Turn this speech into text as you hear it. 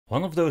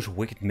One of those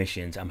wicked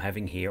missions I'm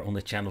having here on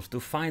the channel is to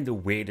find the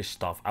weirdest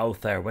stuff out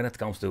there when it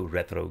comes to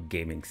retro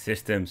gaming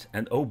systems,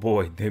 and oh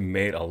boy, they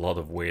made a lot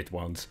of weird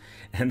ones.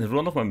 And it's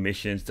one of my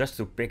missions just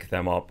to pick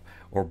them up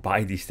or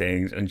buy these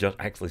things and just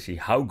actually see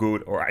how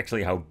good or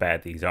actually how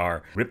bad these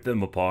are, rip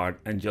them apart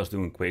and just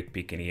do a quick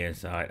peek in the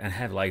inside and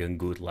have like a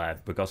good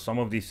laugh, because some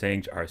of these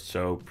things are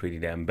so pretty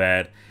damn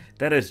bad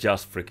that it's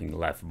just freaking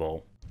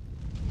laughable.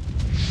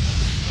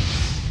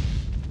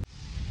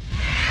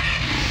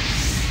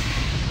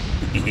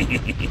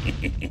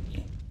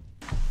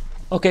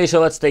 Okay, so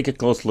let's take a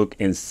close look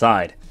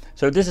inside.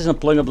 So this is a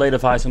plug-and-play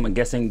device. I'm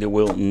guessing there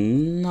will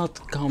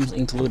not come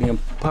including a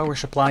power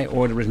supply,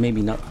 or there is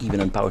maybe not even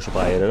a power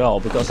supply at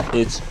all, because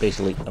it's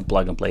basically a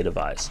plug-and-play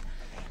device.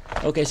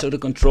 Okay, so the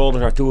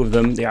controllers are two of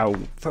them. They are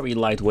very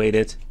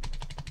lightweighted.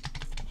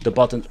 The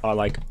buttons are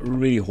like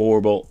really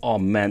horrible. Oh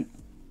man,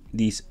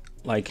 these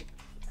like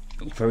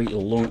very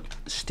long,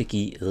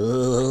 sticky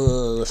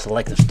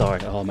selective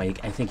start. Oh my,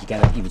 I think you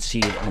cannot even see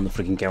it on the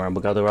freaking camera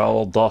because they're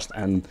all dust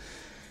and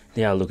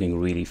they are looking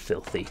really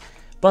filthy.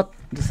 But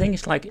the thing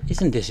is, like,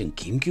 isn't this a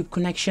GameCube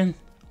connection?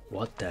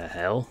 What the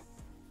hell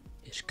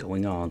is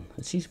going on?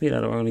 It seems to be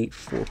that there are only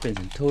 4 pins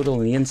in total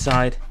on the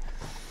inside.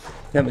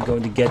 Then we're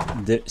going to get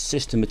the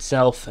system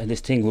itself, and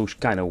this thing looks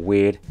kind of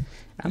weird.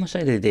 I must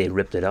say that they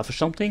ripped it off or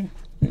something.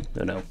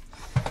 Don't know.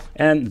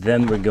 And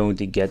then we're going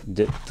to get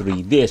the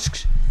 3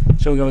 discs.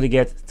 So we're going to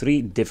get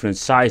 3 different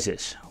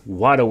sizes.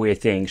 What a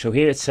weird thing. So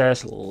here it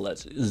says,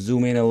 let's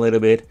zoom in a little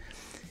bit.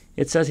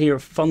 It says here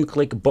Fun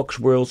Click Box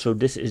World. So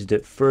this is the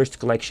first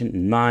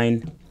collection,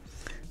 9.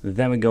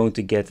 Then we're going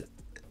to get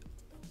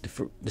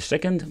the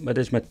second, but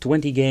it's met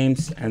 20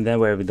 games. And then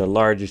we have the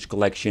largest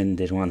collection.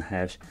 This one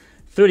has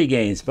 30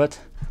 games. But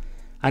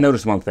I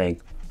noticed one thing.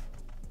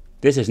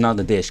 This is not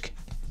a disc.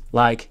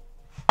 Like,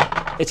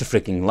 it's a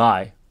freaking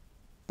lie.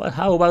 But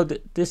how about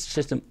this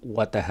system?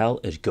 What the hell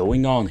is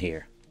going on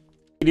here?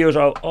 Videos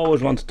I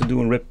always wanted to do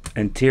and rip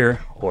and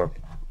tear, or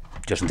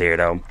just tear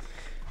though.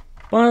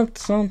 But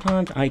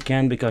sometimes I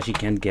can, because you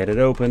can't get it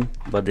open.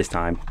 But this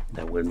time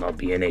that will not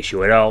be an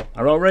issue at all.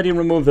 I already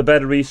removed the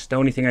batteries. The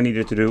only thing I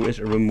needed to do is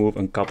remove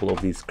a couple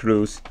of these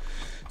screws,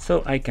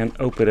 so I can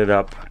open it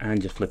up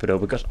and just flip it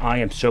over, because I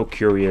am so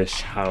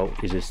curious how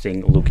is this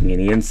thing looking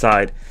in the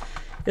inside.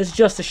 It's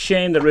just a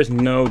shame there is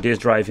no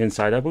disk drive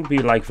inside. That would be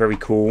like very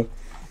cool.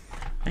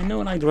 I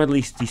know, like, at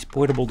least these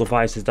portable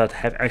devices that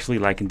have actually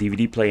like a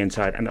DVD player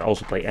inside and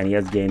also play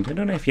NES games. I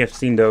don't know if you have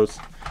seen those.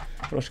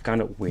 It was kind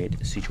of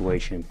weird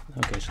situation.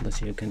 Okay, so let's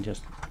see. You can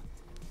just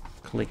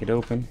click it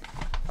open.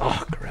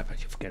 Oh crap! I'm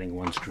forgetting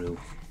one screw.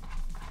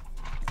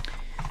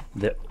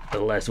 The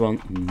last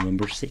one,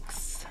 number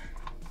 6.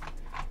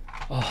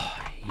 Oh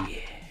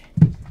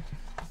yeah.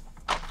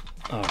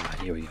 All right,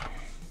 here we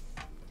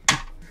go.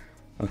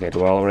 Okay,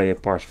 there are already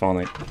parts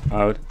falling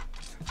out.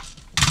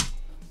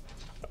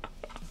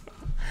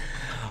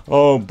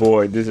 Oh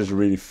boy, this is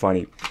really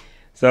funny.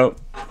 So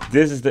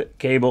this is the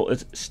cable.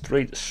 It's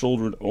straight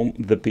soldered on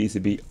the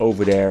PCB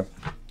over there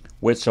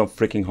with some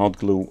freaking hot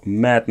glue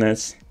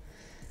madness.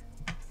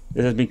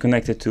 This has been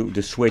connected to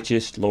the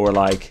switches, lower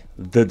like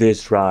the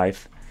disk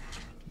drive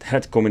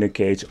that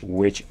communicates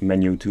which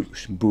menu to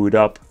boot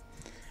up.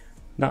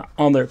 Now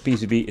other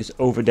PCB is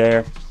over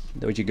there.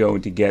 What you're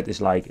going to get is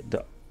like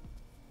the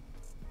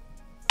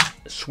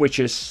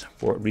switches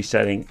for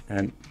resetting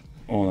and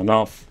on and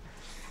off.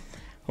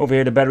 Over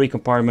here the battery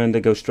compartment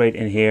that goes straight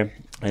in here,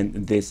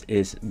 and this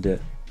is the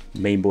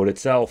main board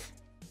itself.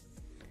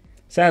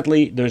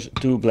 Sadly there's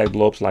 2 black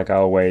blobs like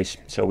always,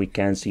 so we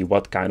can't see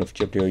what kind of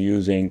chip they're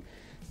using.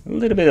 A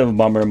little bit of a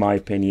bummer in my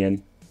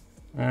opinion.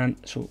 And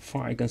so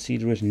far I can see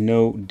there is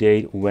no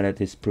date when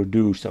it is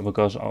produced,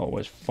 because it's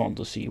always fun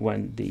to see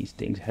when these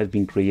things have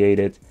been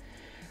created.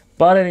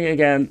 But then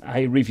again,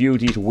 I reviewed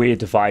these weird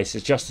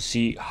devices just to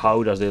see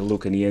how does they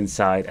look in the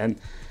inside, and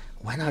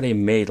when are they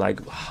made?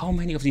 Like, how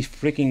many of these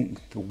freaking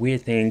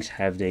weird things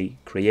have they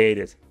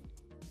created?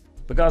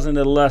 Because in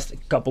the last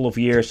couple of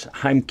years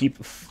I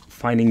keep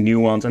finding new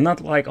ones, and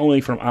not like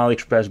only from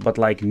AliExpress, but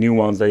like new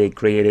ones that they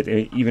created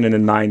even in the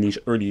 90s,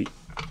 early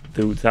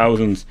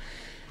 2000s.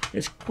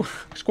 It's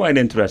quite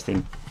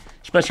interesting,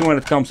 especially when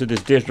it comes to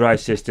this disk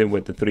drive system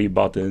with the 3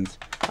 buttons.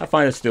 I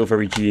find it still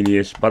very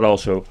genius, but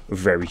also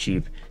very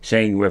cheap.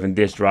 Saying we have a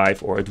disk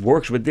drive, or it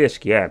works with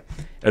disk. Yeah,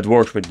 it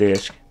works with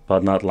disk,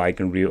 but not like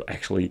a real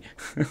actually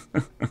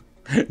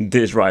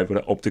disk drive with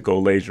an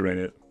optical laser in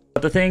it.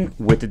 But the thing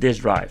with the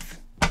disk drive,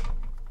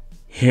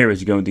 here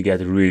is going to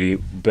get really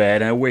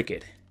bad and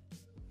wicked.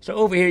 So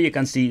over here you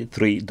can see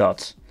 3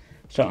 dots.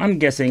 So I'm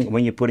guessing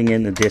when you're putting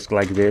in a disk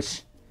like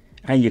this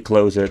and you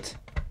close it,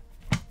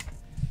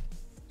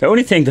 the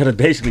only thing that it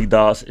basically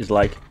does is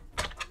like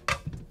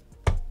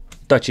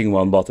touching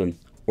 1 button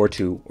or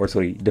 2 or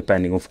 3,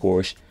 depending of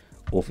course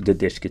of the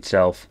disk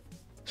itself.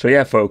 So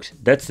yeah folks,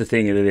 that's the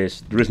thing it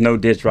is. There is no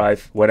disk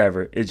drive,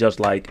 whatever. It's just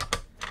like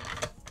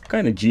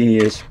kind of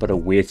genius, but a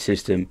weird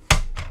system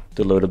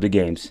to load up the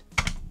games.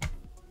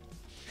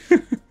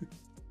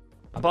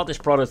 I bought this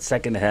product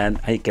second hand.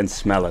 I can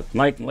smell it,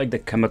 like the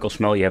chemical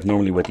smell you have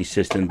normally with these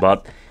systems,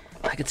 but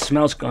like it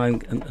smells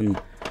like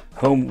a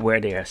home where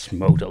they are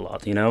smoked a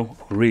lot, you know?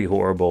 Really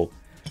horrible.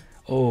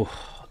 Oh,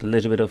 a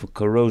little bit of a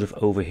corrosive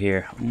over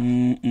here.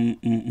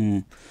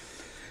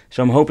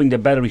 So I'm hoping the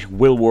batteries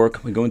will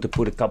work. We're going to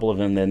put a couple of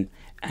them in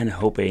and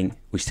hoping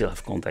we still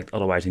have contact.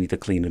 Otherwise I need to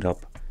clean it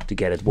up to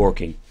get it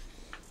working.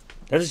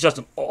 That is just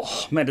an,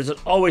 oh man, this is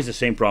always the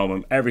same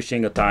problem every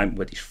single time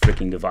with these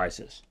freaking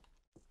devices.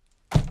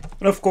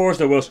 And of course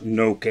there was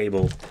no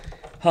cable.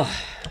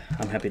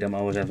 I'm happy that I'm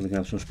always having to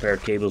have some spare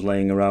cables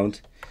laying around.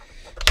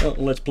 So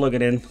let's plug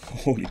it in.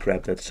 Holy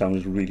crap, that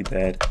sounds really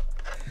bad.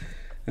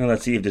 And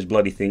let's see if this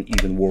bloody thing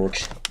even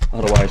works.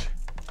 Otherwise,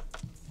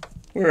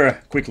 we're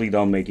quickly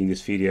done making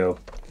this video.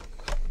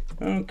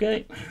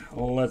 Okay,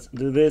 well, let's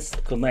do this,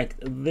 connect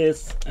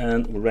this,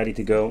 and we're ready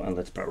to go, and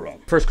let's power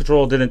on. First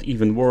control didn't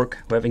even work.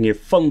 We're having here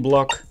Fun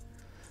Block,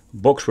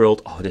 Box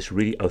World. Oh, this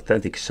really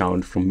authentic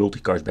sound from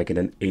multicars back in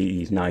the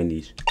 80s,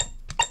 90s.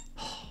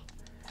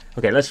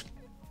 Okay, let's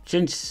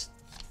change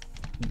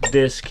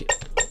disc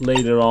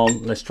later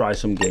on. Let's try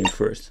some games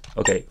first.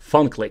 Okay,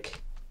 Fun Click.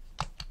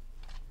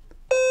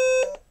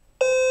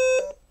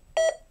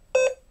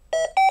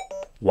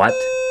 What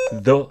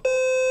the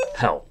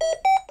hell?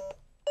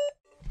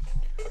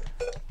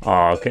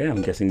 Okay,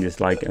 I'm guessing this is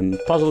like a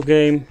puzzle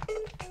game.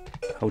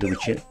 How do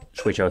we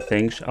switch out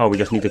things? Oh, we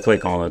just need to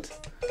click on it.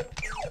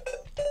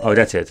 Oh,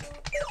 that's it.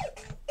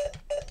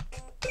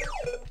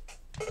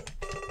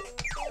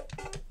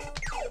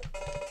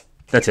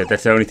 That's it,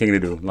 that's the only thing to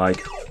do.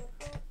 Like,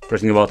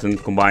 pressing the button,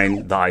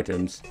 combine the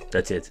items.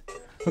 That's it.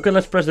 Okay,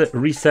 let's press the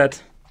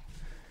reset.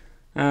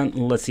 And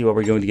let's see what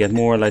we're going to get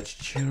more. Let's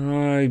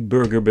try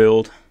Burger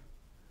Build.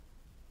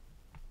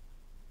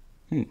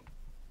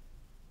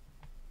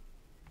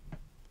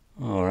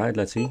 Alright,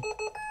 let's see.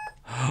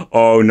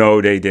 Oh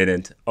no, they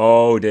didn't.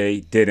 Oh, they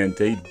didn't.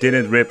 They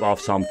didn't rip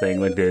off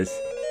something like this.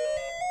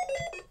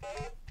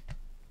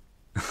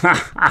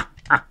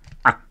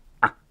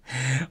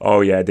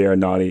 Oh yeah, they are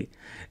naughty.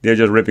 They're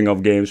just ripping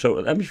off games.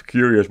 So I'm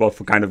curious what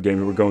for kind of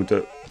games we're going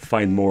to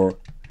find more.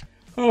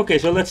 Okay,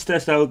 so let's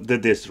test out the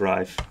disk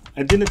drive.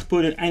 I didn't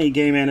put in any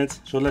game in it.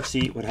 So let's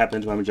see what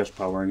happens when we're just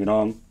powering it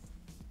on.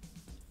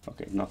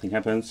 Okay, nothing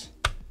happens.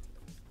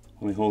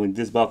 When we're holding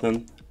this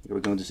button, we're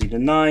going to see the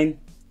 9.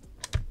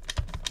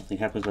 Nothing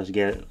happens. Let's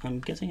get it. I'm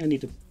guessing I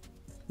need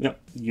to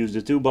use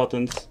the 2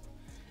 buttons.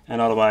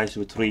 And otherwise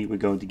with 3 we're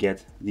going to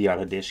get the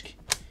other disc.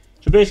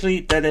 So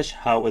basically that is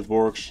how it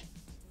works.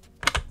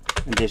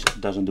 And this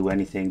doesn't do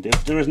anything.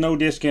 If there is no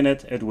disc in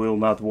it, it will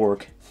not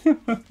work.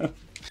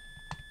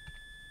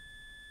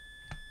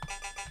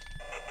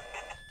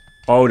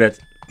 Oh, that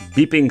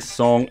beeping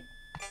song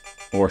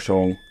or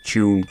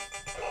tune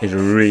is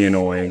really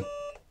annoying.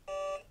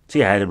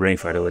 See, I had a brain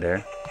fart over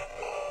there.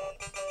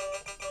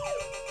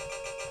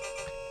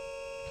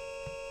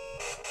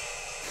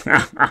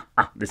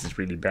 This is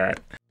really bad.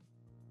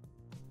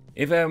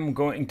 If I'm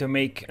going to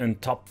make a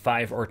top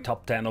 5 or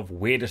top 10 of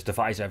weirdest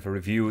device I've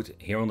reviewed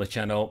here on the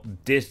channel,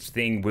 this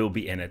thing will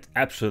be in it,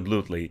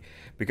 absolutely.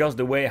 Because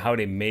the way how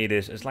they made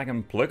this is like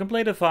a plug and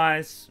play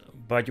device,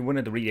 but you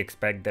wouldn't really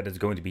expect that it's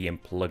going to be a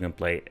plug and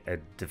play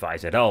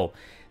device at all.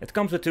 It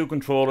comes with 2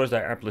 controllers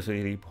that are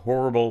absolutely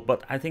horrible,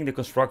 but I think the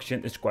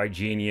construction is quite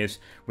genius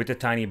with the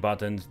tiny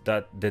buttons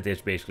that the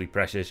disc basically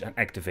presses and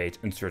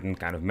activates a certain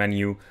kind of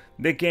menu.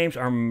 The games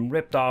are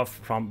ripped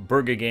off from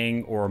Burger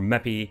Gang or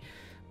Mappy.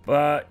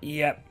 But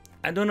yeah,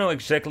 I don't know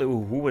exactly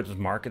who its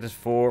market is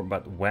for,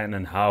 but when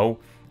and how.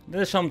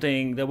 That is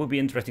something that would be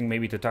interesting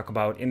maybe to talk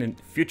about in a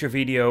future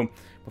video.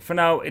 But for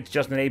now, it's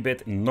just an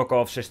 8-bit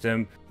knockoff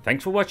system.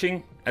 Thanks for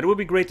watching, and it would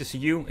be great to see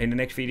you in the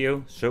next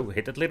video. So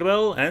hit that little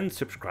bell and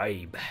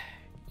subscribe.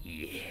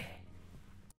 Yeah.